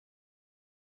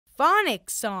Phonics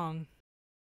song.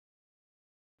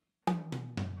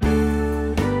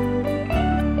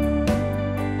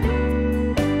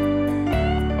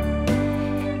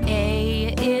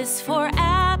 A is for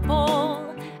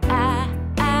apple,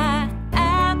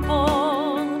 apple.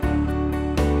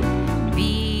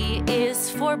 B is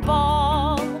for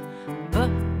ball,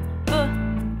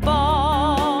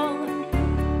 ball.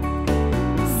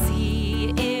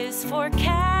 C is for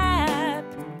cap,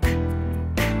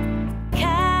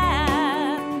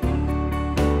 cap.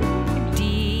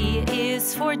 D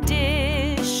is for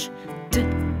dish,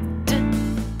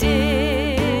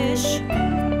 dish.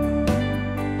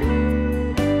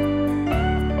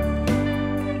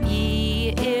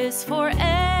 E is for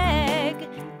egg,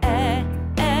 egg.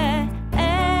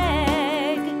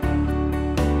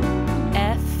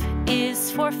 F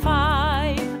is for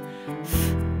five,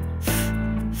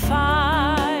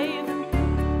 five.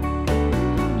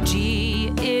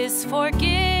 G is for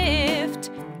gift,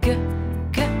 gift.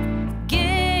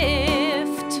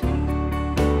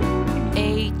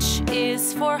 H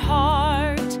is for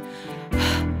heart,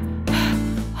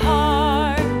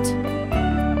 heart.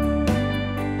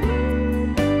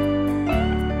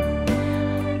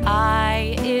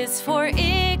 I is for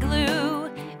igloo,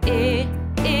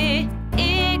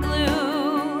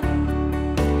 igloo.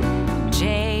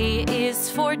 J is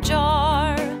for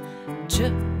jar,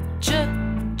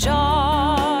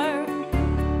 jar.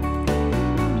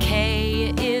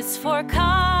 K is for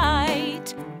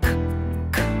kite,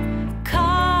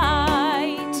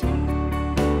 kite.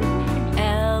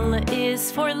 L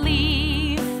is for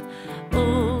leaf,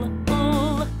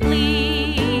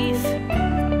 leaf.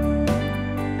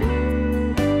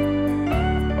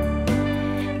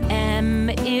 M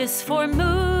is for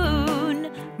moon,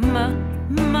 moon.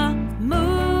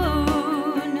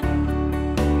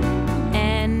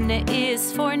 N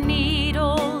is for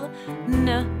needle,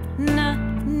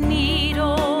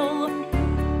 needle.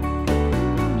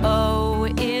 O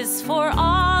is for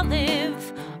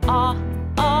olive, olive.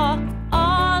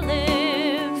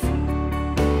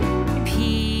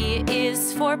 P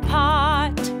is for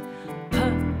pot,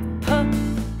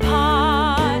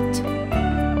 pot.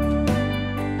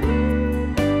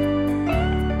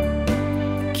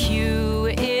 Q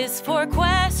is for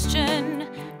question,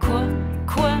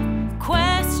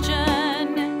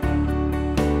 question.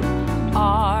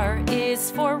 R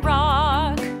is for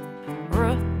rock,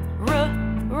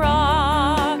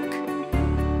 rock.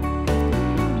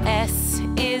 S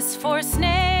is for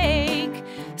snake,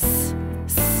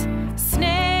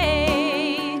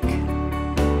 snake.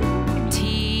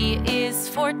 T is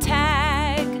for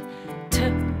tag,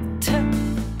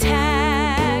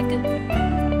 tag.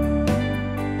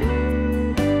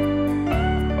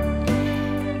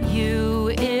 U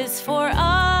is for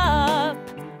up,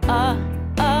 up.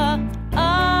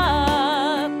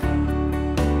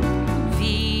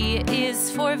 V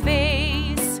is for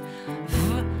vase,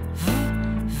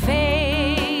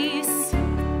 vase.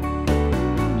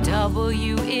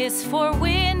 W is for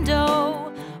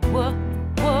window,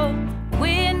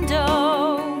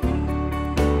 window.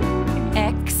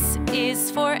 X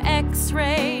is for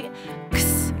X-ray,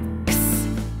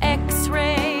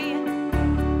 X-ray.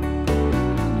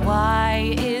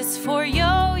 Y is for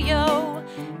yo-yo,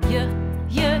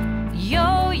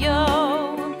 yo-yo.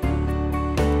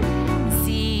 Z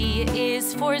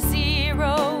is for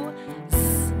zero,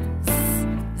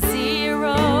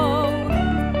 zero.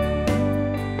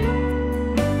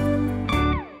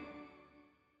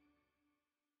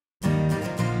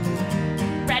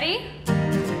 Ready?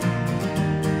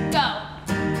 Go.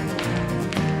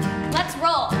 Let's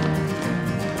roll.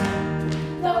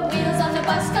 The wheels on the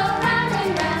bus go round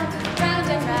and round, round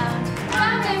and round,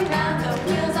 round and round. The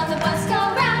wheels on the bus go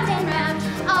round and round,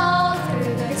 all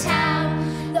through the town.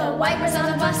 The wipers on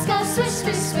the bus go swish,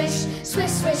 swish, swish,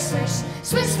 swish, swish, swish,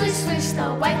 swish, swish, swish.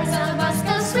 The wipers on the bus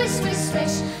go swish, swish,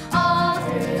 swish, all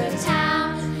through the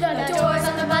town. The doors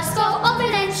on the bus go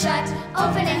open and shut,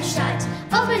 open and shut,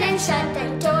 open and shut. The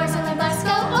doors on the bus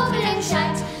go open and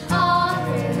shut, all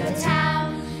through the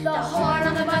town. The horn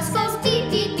on the bus goes beep,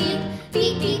 beep, beep,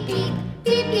 beep, beep, beep,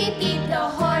 beep, beep, beep. The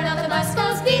horn on the bus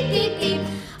goes beep, beep, beep,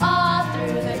 all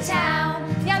through the town.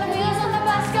 Yeah, the wheels on the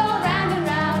bus go round and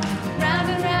round, round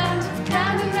and round,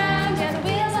 round and round. Yeah, the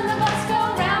wheels on the bus go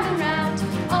round and round,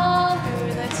 all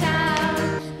through the town.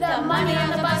 The money on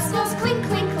the bus goes clink,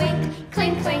 clink, clink,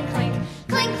 clink, clink, clink,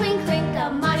 clink, clink, clink. The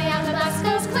money on the bus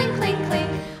goes clink, clink, clink,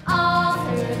 all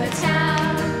through the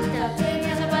town.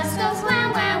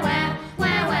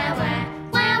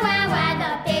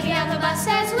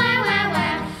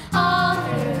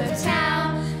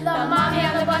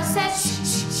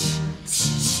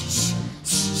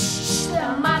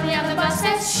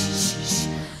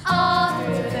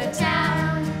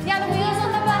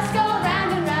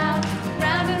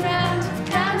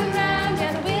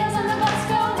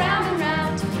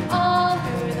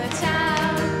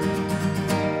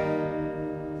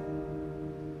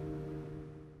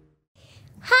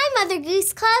 another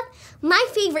Goose Club? My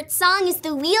favorite song is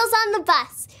The Wheels on the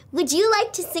Bus. Would you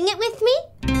like to sing it with me?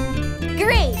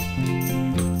 Great!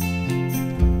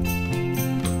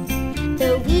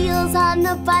 The wheels on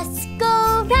the bus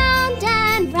go round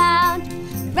and round,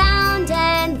 round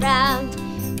and round,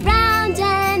 round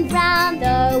and round.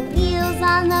 The wheels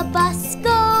on the bus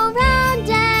go round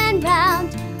and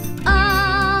round,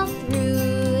 all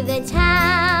through the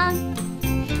town.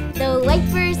 The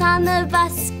wipers on the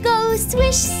bus go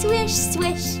swish, swish,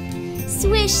 swish,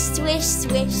 swish, swish,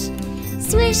 swish,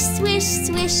 swish, swish,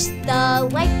 swish. The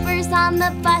wipers on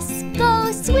the bus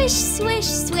go swish, swish,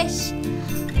 swish,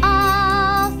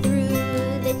 all through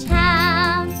the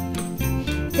town.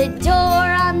 The door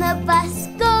on the bus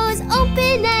goes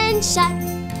open and shut,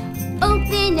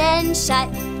 open and shut,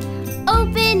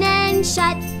 open and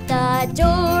shut. The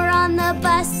door on the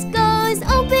bus goes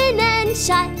open and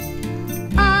shut,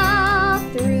 all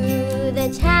through the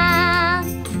town.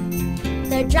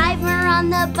 The driver on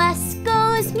the bus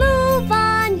goes move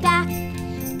on back,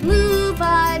 move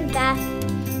on back,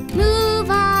 move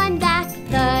on back.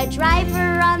 The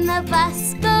driver on the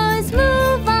bus goes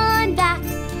move on back,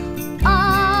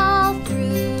 all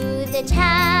through the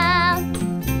town.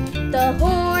 The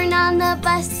horn on the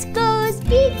bus goes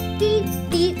beep, beep,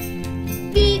 beep,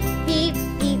 beep, beep,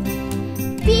 beep,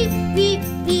 beep, beep,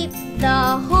 beep.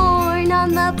 The horn on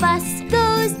the bus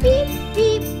goes beep,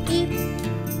 beep, beep,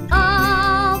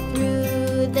 all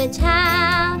through the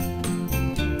town.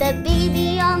 The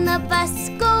baby on the bus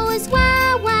goes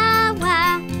wah, wah,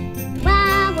 wah,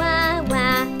 wah, wah,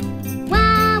 wah,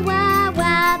 wah, wah,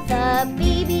 wah. The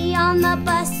baby on the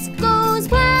bus goes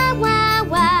wah, wah,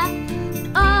 wah,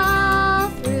 all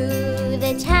through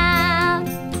the town.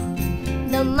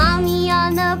 The mommy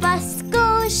on the bus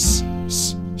goes shh,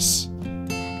 shh, shh,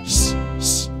 shh,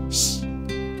 shh, shh,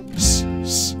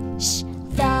 shh, shh.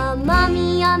 The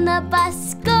mommy on the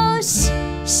bus goes shh,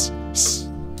 shh, shh,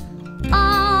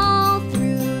 all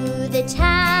through the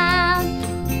town.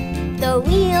 The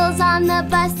wheels on the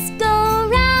bus go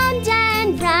round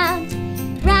and round,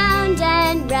 round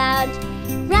and round,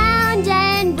 round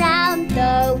and round.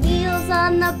 The wheels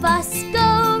on the bus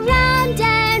go round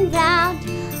and round,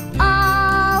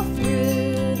 all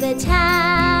through the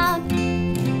town.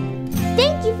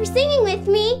 Thank you for singing with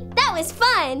me. That was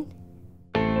fun.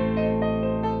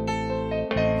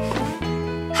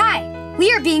 Hi,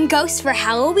 we are being ghosts for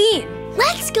Halloween.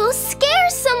 Let's go scare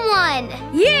someone.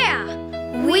 Yeah!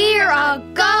 We're a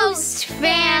ghost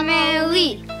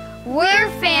family. We're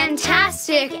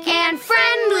fantastic and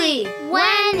friendly.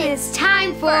 When it's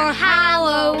time for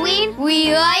Halloween,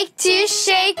 we like to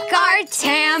shake our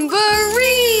tambourines.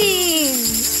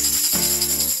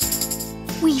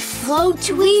 We float,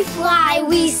 we fly,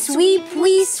 we sweep,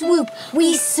 we swoop.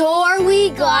 We soar, we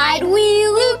glide, we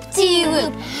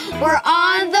loop-de-loop. We're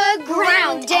on the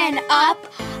ground and up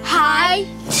high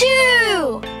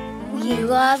too. We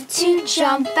love to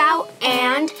jump out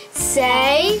and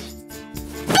say,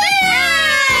 boo!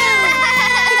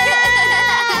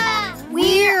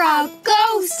 We're a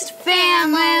ghost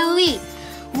family.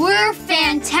 We're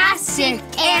fantastic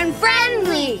and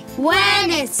friendly. When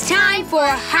it's time for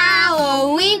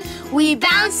Halloween, we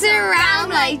bounce around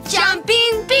like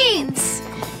jumping beans.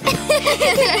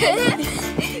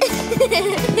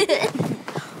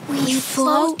 We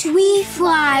float, we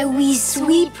fly, we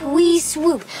sweep, we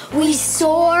swoop. We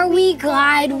soar, we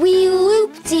glide, we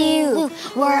loop-de-loop.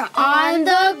 We're on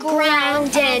the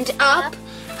ground and up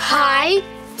high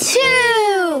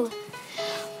too.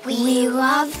 We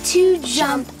love to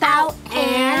jump out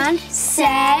and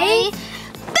say,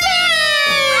 boo!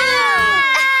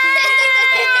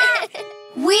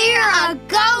 We're a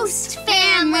ghost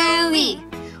family.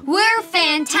 We're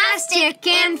fantastic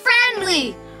and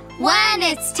friendly. When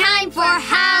it's time for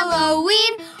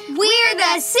Halloween, we're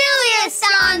the silliest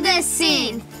on the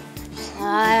scene.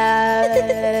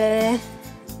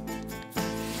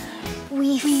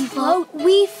 We float,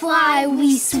 we fly,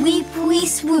 we sweep, we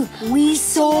swoop. We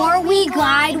soar, we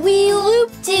glide, we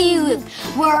loop-de-loop.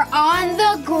 We're on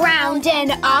the ground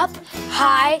and up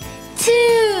high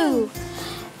too.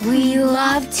 We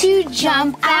love to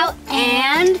jump out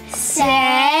and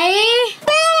say,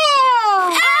 boo!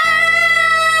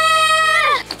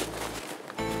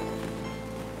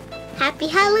 Happy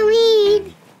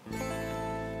Halloween!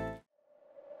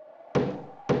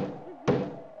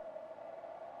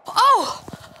 Oh!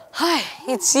 Hi,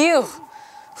 it's you.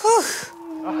 Whew.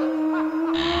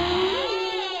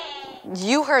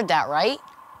 You heard that, right?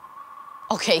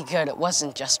 Okay, good, it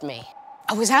wasn't just me.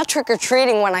 I was out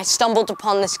trick-or-treating when I stumbled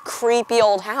upon this creepy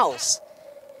old house.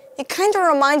 It kind of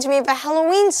reminds me of a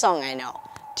Halloween song I know.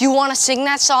 Do you want to sing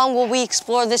that song while we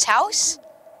explore this house?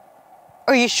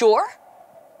 Are you sure?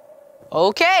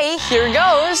 Okay, here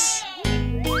goes.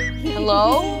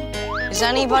 Hello? Is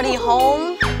anybody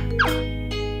home?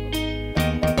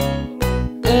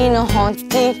 In a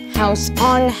haunted house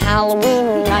on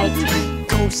Halloween night,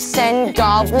 ghosts and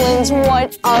goblins,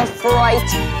 what a fright.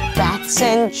 Bats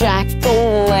and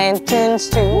jack-o'-lanterns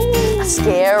too, a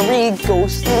scary,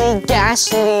 ghostly,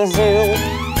 ghastly zoo.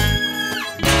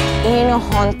 In a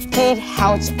haunted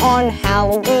house on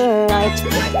Halloween night,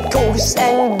 ghosts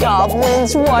and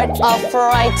goblins, what a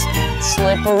fright.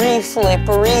 Slippery,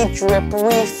 flippery,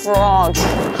 drippery frogs,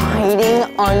 hiding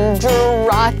under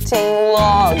rotting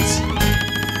logs.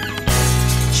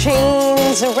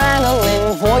 Chains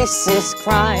rattling, voices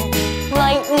cry,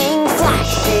 lightning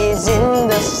flashes in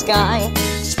the sky.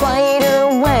 Spider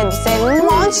webs and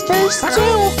monsters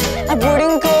too, I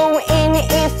wouldn't go in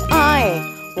if I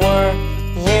were you.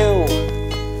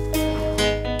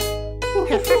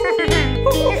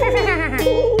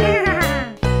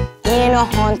 In a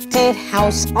haunted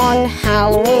house on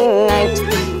Halloween night,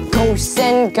 ghosts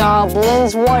and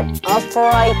goblins, what a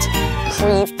fright.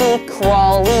 Creepy,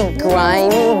 crawly,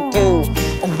 grimy goo,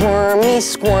 a wormy,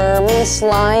 squirmy,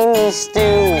 slimy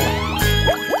stew.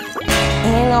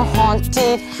 In a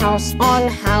haunted house on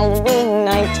Halloween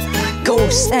night,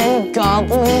 ghosts and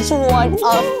goblins, what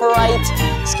a fright.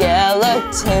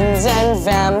 Skeletons and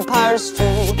vampires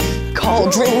too,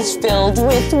 cauldrons filled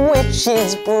with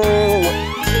witches' brew.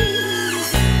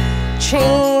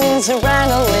 Chains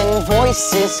rattling,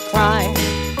 voices cry,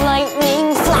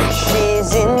 lightning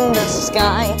flashes in the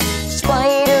sky.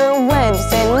 Spider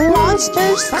webs and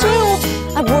monsters too,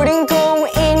 I wouldn't go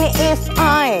in if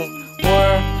I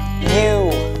were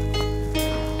you.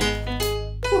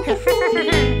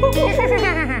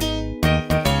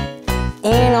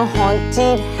 In a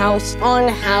haunted house on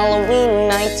Halloween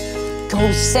night,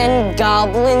 ghosts and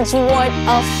goblins, what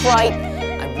a fright.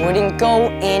 I wouldn't go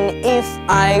in if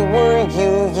I were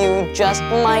you. You just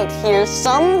might hear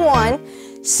someone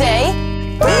say,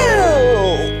 boo!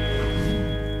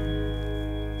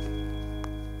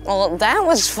 Well, that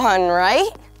was fun,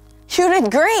 right? You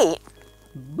did great.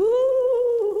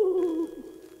 Boo!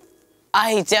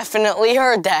 I definitely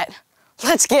heard that.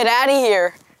 Let's get out of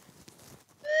here.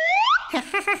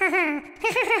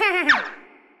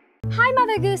 Hi,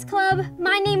 Mother Goose Club.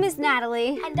 My name is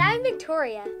Natalie. And I'm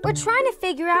Victoria. We're trying to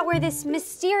figure out where this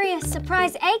mysterious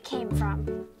surprise egg came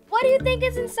from. What do you think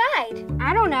is inside?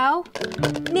 I don't know.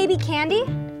 Maybe candy?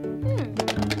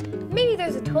 Maybe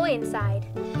there's a toy inside.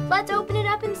 Let's open it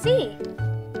up and see.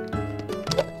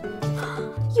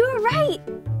 You're right.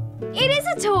 It is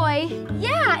a toy.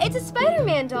 Yeah, it's a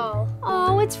Spider-Man doll.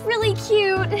 Oh, it's really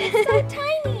cute. It's so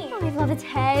tiny. Oh, I love its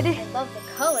head. I love the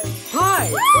colors. Hi!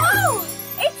 Whoa!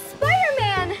 It's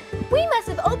Spider-Man! We must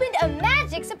have opened a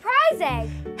magic surprise egg.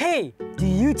 Hey, do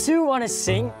you two want to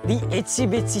sing the Itsy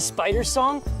Bitsy Spider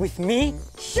song with me?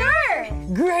 Sure!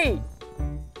 Great!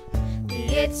 The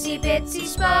itsy bitsy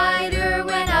spider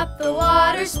went up the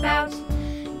water spout.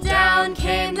 Down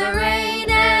came the rain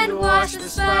and washed the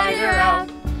spider out.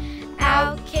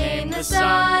 Out came the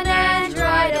sun and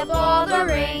dried up all the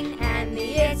rain. And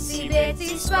the itsy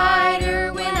bitsy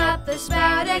spider went up the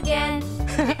spout again.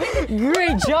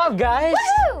 Great job, guys!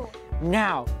 Woo!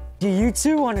 Now, do you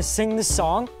two want to sing the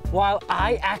song while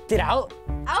I act it out?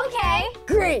 Okay.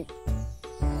 Great!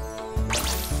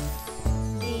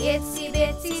 The itsy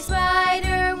bitsy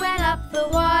spider went up the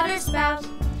water spout.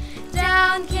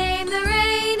 Down came the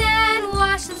rain and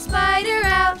washed the spider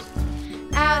out.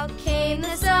 Out came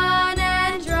the sun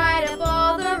and dried up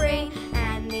all the rain.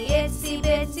 And the itsy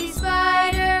bitsy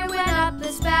spider went up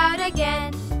the spout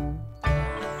again.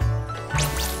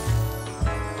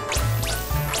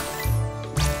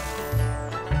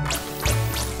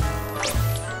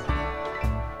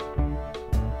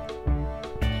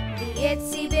 The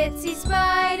itsy bitsy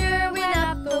spider went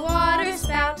up the water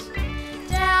spout.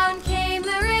 Down came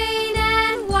the rain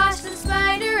and washed the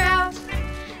spider out.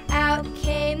 Out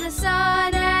came the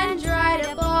sun and dried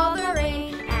up all the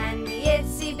rain. And the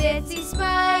itsy bitsy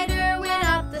spider went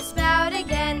up the spout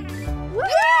again.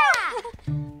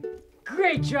 Yeah!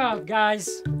 Great job,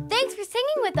 guys! Thanks for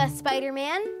singing with us,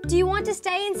 Spider-Man. Do you want to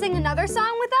stay and sing another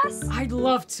song with us? I'd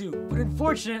love to, but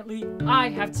unfortunately, I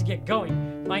have to get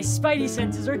going. My spidey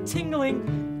senses are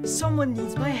tingling. Someone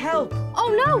needs my help.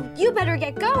 Oh no, you better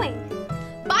get going.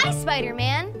 Bye,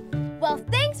 Spider-Man. Well,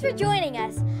 thanks for joining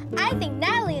us. I think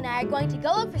Natalie and I are going to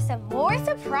go look for some more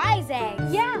surprise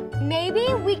eggs. Yeah,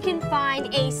 maybe we can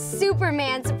find a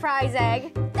Superman surprise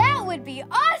egg. That would be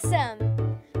awesome!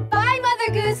 Bye,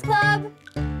 Mother Goose Club!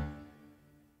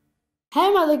 Hi,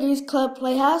 Mother Goose Club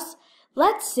Playhouse.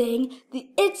 Let's sing the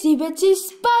Itsy Bitsy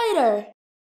Spider.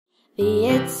 The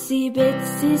itsy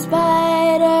bitsy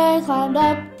spider climbed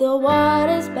up the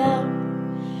water spout.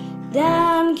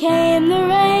 Down came the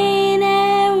rain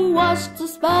and washed the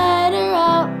spider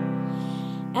out.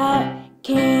 Out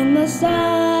came the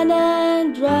sun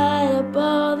and dried up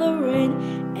all the rain.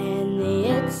 And the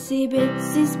itsy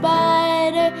bitsy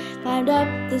spider climbed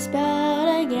up the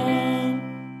spout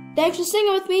again. Thanks for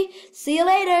singing with me. See you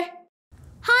later.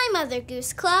 Hi, Mother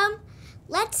Goose Club.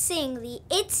 Let's sing the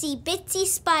Itsy Bitsy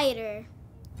Spider.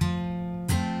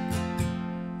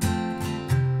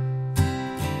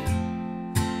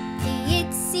 The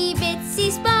itsy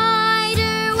bitsy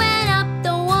spider went up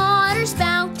the water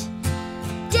spout.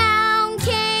 Down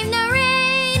came the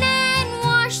rain and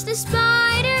washed the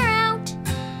spider out.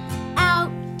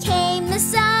 Out came the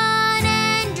sun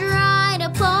and dried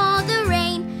up all the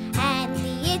rain. And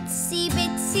the itsy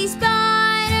bitsy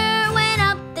spider went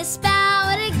up the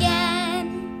spout again.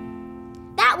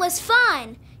 That was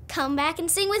fun. Come back and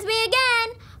sing with me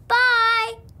again.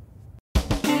 Bye.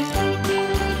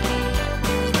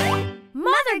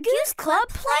 Mother Goose Club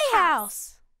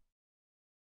Playhouse.